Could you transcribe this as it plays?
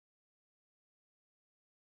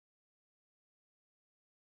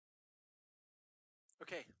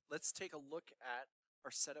Okay, let's take a look at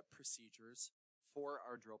our setup procedures for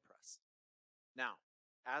our drill press. Now,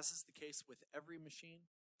 as is the case with every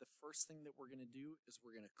machine, the first thing that we're going to do is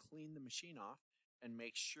we're going to clean the machine off and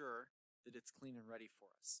make sure that it's clean and ready for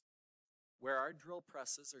us. Where our drill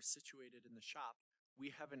presses are situated in the shop,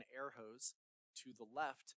 we have an air hose to the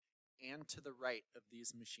left and to the right of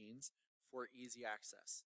these machines for easy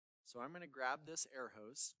access. So I'm going to grab this air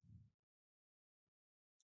hose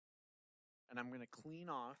and I'm going to clean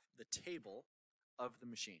off the table of the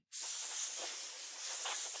machine.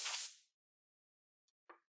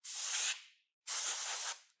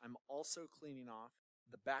 I'm also cleaning off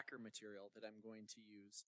the backer material that I'm going to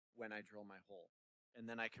use when I drill my hole, and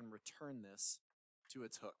then I can return this to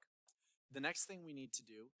its hook. The next thing we need to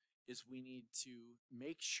do is we need to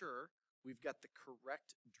make sure we've got the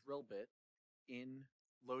correct drill bit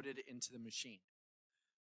loaded into the machine.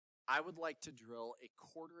 I would like to drill a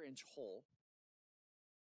 1/4 inch hole,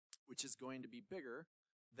 which is going to be bigger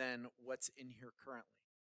than what's in here currently.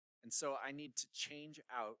 And so I need to change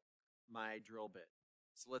out my drill bit.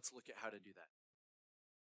 So let's look at how to do that.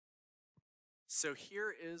 So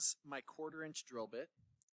here is my 1/4 inch drill bit,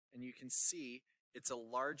 and you can see it's a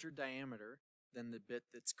larger diameter than the bit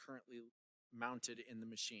that's currently mounted in the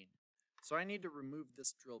machine. So I need to remove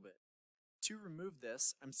this drill bit. To remove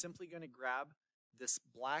this, I'm simply going to grab this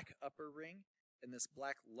black upper ring and this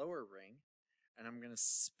black lower ring, and I'm going to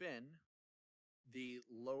spin the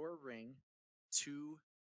lower ring to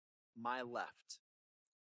my left.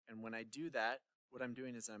 And when I do that, what I'm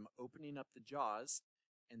doing is I'm opening up the jaws,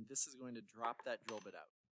 and this is going to drop that drill bit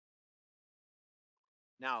out.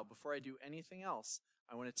 Now, before I do anything else,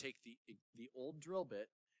 I want to take the old drill bit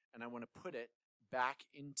and I want to put it back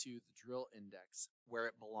into the drill index where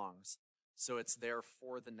it belongs, so it's there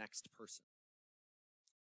for the next person.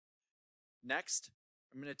 Next,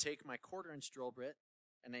 I'm going to take my 1/4 inch drill bit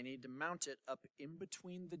and I need to mount it up in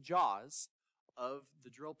between the jaws of the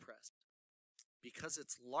drill press. Because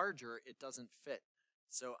it's larger, it doesn't fit.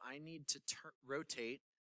 So I need to rotate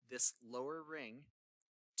this lower ring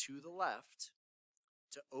to the left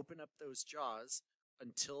to open up those jaws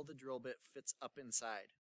until the drill bit fits up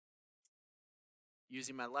inside.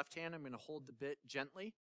 Using my left hand, I'm going to hold the bit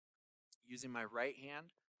gently. Using my right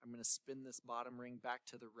hand, I'm going to spin this bottom ring back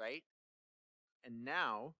to the right. And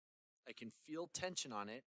now I can feel tension on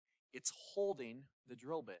it. It's holding the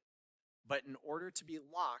drill bit. But in order to be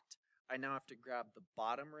locked, I now have to grab the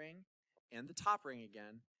bottom ring and the top ring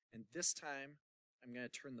again, and this time I'm going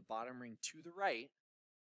to turn the bottom ring to the right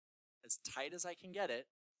as tight as I can get it,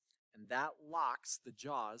 and that locks the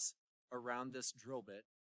jaws around this drill bit,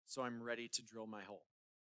 so I'm ready to drill my hole.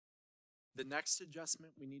 The next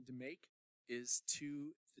adjustment we need to make is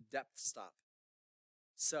to the depth stop.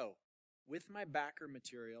 So, with my backer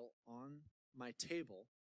material on my table,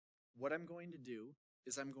 what I'm going to do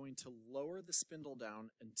is I'm going to lower the spindle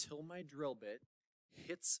down until my drill bit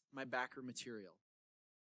hits my backer material.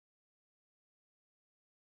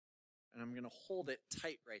 And I'm going to hold it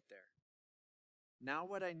tight right there. Now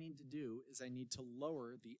what I need to do is I need to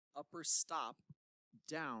lower the upper stop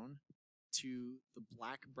down to the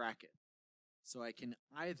black bracket. So I can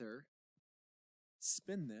either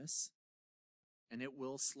spin this and it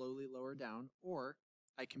will slowly lower down, or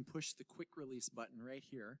I can push the quick release button right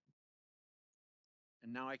here,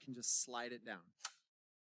 and now I can just slide it down.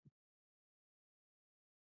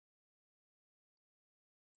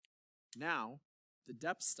 Now, the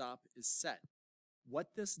depth stop is set.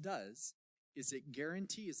 What this does is it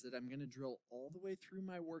guarantees that I'm going to drill all the way through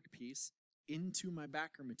my workpiece into my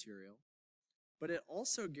backer material, but it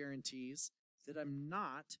also guarantees that I'm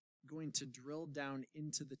not going to drill down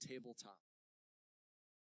into the tabletop.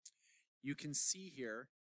 You can see here,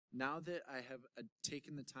 now that I have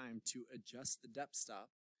taken the time to adjust the depth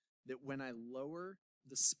stop, that when I lower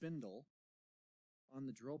the spindle on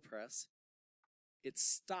the drill press, it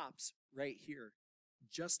stops right here,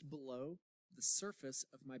 just below the surface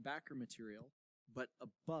of my backer material, but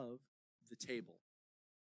above the table.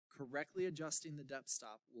 Correctly adjusting the depth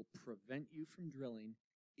stop will prevent you from drilling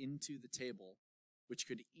into the table, which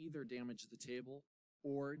could either damage the table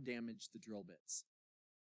or damage the drill bits.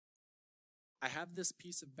 I have this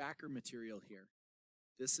piece of backer material here.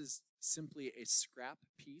 This is simply a scrap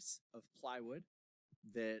piece of plywood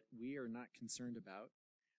that we are not concerned about.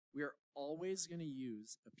 We are always going to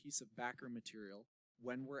use a piece of backer material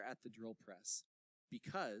when we're at the drill press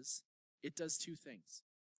because it does two things.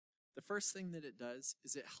 The first thing that it does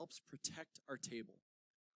is it helps protect our table.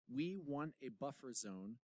 We want a buffer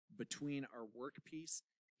zone between our workpiece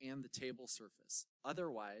and the table surface.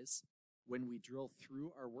 Otherwise, when we drill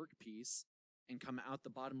through our workpiece, and come out the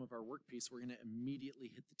bottom of our workpiece, we're going to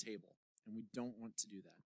immediately hit the table, and we don't want to do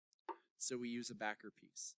that. So we use a backer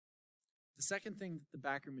piece. The second thing that the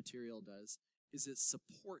backer material does is it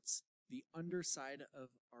supports the underside of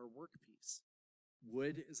our workpiece.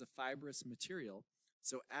 Wood is a fibrous material,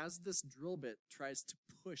 so as this drill bit tries to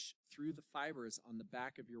push through the fibers on the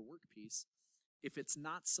back of your workpiece, if it's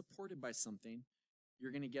not supported by something,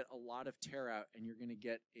 you're going to get a lot of tear out and you're going to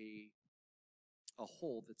get a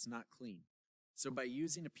hole that's not clean. So by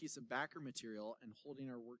using a piece of backer material and holding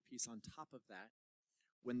our workpiece on top of that,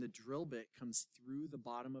 when the drill bit comes through the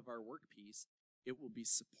bottom of our workpiece, it will be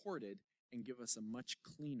supported and give us a much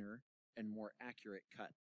cleaner and more accurate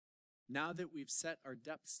cut. Now that we've set our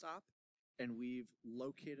depth stop and we've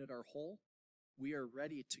located our hole, we are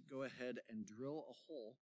ready to go ahead and drill a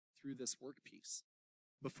hole through this workpiece.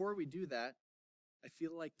 Before we do that, I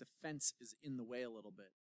feel like the fence is in the way a little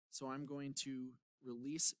bit. So I'm going to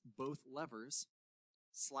release both levers,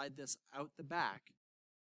 slide this out the back,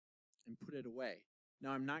 and put it away.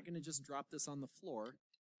 Now I'm not going to just drop this on the floor.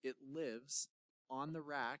 It lives on the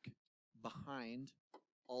rack behind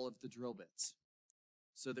all of the drill bits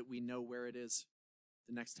so that we know where it is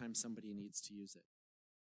the next time somebody needs to use it.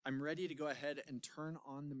 I'm ready to go ahead and turn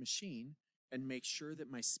on the machine and make sure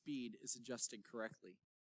that my speed is adjusted correctly.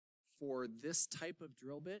 For this type of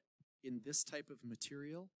drill bit, in this type of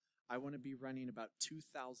material, I want to be running about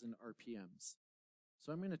 2,000 RPMs.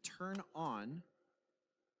 So I'm going to turn on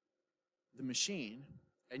the machine,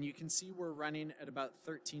 and you can see we're running at about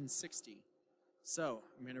 1360. So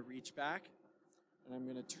I'm going to reach back, and I'm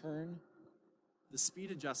going to turn the speed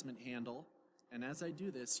adjustment handle, and as I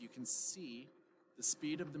do this, you can see the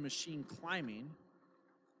speed of the machine climbing,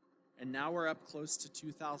 and now we're up close to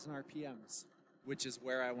 2,000 RPMs, which is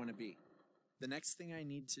where I want to be. The next thing I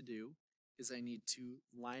need to do is I need to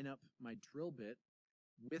line up my drill bit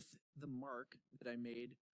with the mark that I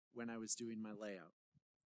made when I was doing my layout.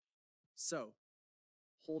 So,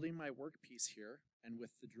 holding my workpiece here and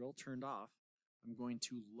with the drill turned off, I'm going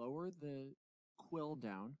to lower the quill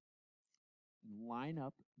down and line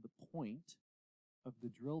up the point of the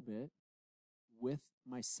drill bit with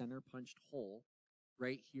my center punched hole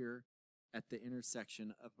right here at the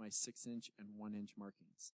intersection of my 6-inch and 1-inch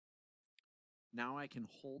markings. Now I can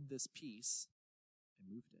hold this piece.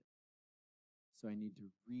 I moved it. So I need to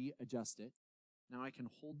readjust it. Now I can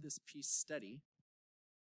hold this piece steady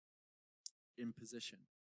in position.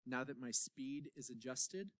 Now that my speed is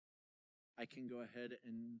adjusted, I can go ahead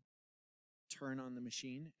and turn on the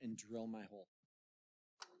machine and drill my hole.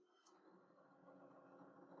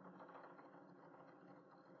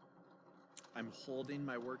 I'm holding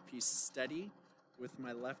my workpiece steady with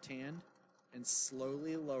my left hand and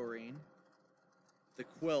slowly lowering the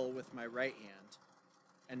quill with my right hand.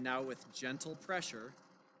 And now with gentle pressure,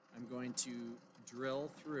 I'm going to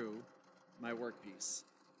drill through my workpiece.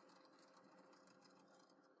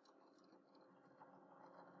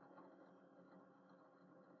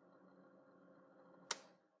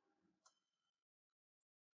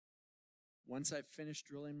 Once I've finished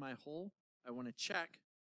drilling my hole, I want to check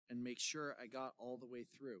and make sure I got all the way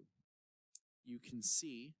through. You can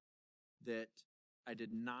see that I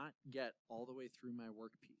did not get all the way through my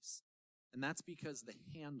workpiece. And that's because the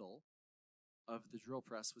handle of the drill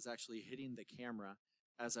press was actually hitting the camera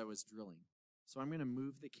as I was drilling. So I'm going to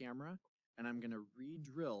move the camera and I'm going to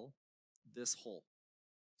re-drill this hole.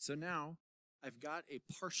 So now I've got a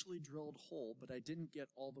partially drilled hole, but I didn't get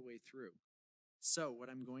all the way through. So what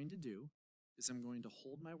I'm going to do is I'm going to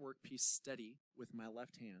hold my workpiece steady with my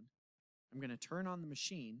left hand. I'm going to turn on the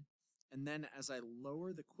machine, and then as I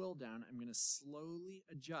lower the quill down, I'm going to slowly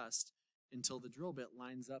adjust until the drill bit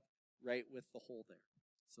lines up right with the hole there.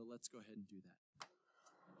 So let's go ahead and do that.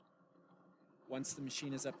 Once the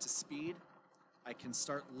machine is up to speed, I can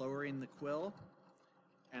start lowering the quill,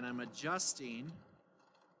 and I'm adjusting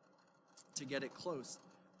to get it close.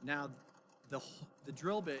 Now, the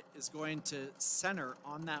drill bit is going to center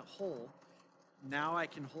on that hole. Now I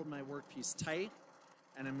can hold my workpiece tight,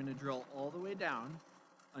 and I'm going to drill all the way down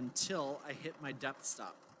until I hit my depth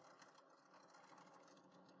stop.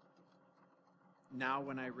 Now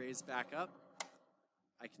when I raise back up,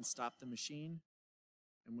 I can stop the machine,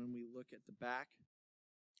 and when we look at the back,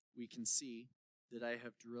 we can see that I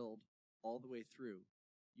have drilled all the way through.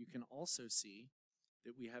 You can also see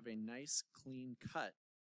that we have a nice clean cut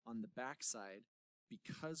on the back side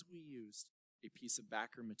because we used a piece of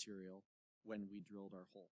backer material when we drilled our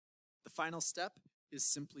hole. The final step is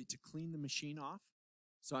simply to clean the machine off.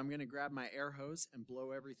 So I'm going to grab my air hose and blow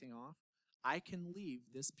everything off. I can leave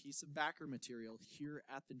this piece of backer material here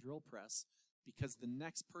at the drill press because the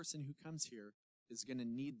next person who comes here is going to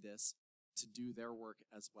need this to do their work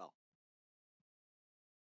as well.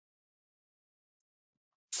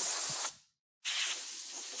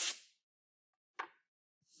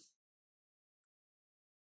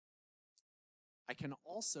 I can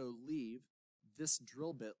also leave this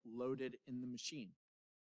drill bit loaded in the machine.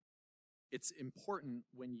 It's important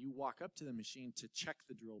when you walk up to the machine to check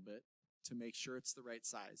the drill bit to make sure it's the right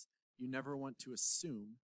size. You never want to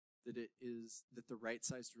assume that the right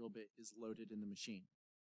size drill bit is loaded in the machine.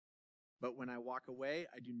 But when I walk away,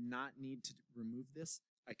 I do not need to remove this.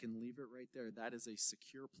 I can leave it right there. That is a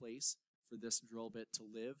secure place for this drill bit to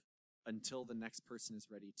live until the next person is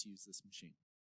ready to use this machine.